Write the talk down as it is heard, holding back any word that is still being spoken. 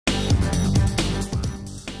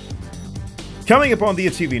Coming up on the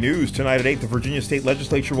TV News tonight at 8, the Virginia State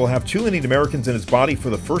Legislature will have 2 Indian Americans in its body for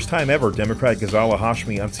the first time ever. Democrat Ghazala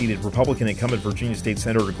Hashmi unseated Republican incumbent Virginia State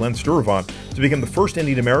Senator Glen Sturtevant to become the first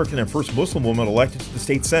Indian American and first Muslim woman elected to the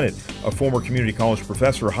state Senate. A former community college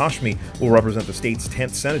professor, Hashmi will represent the state's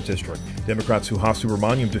 10th Senate district. Democrat Suhas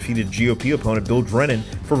Subramanyam defeated GOP opponent Bill Drennan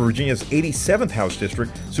for Virginia's 87th House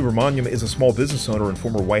district. Subramanyam is a small business owner and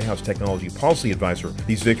former White House technology policy advisor.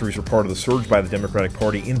 These victories are part of the surge by the Democratic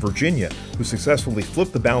Party in Virginia, who successfully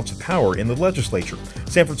flipped the balance of power in the legislature.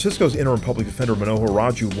 San Francisco's interim public defender Manohar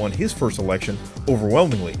Raju won his first election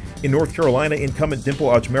overwhelmingly. In North Carolina, incumbent Dimple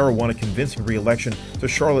Ajmera won a convincing re-election to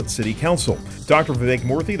Charlotte City Council. Dr. Vivek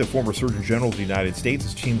Murthy, the former Surgeon General of the United States,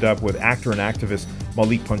 has teamed up with actor and activist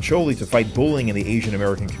Malik Pancholi to fight bullying in the Asian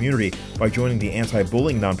American community by joining the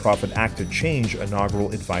anti-bullying nonprofit Act to Change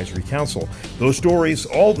inaugural advisory council. Those stories,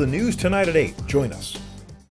 all the news tonight at 8. Join us.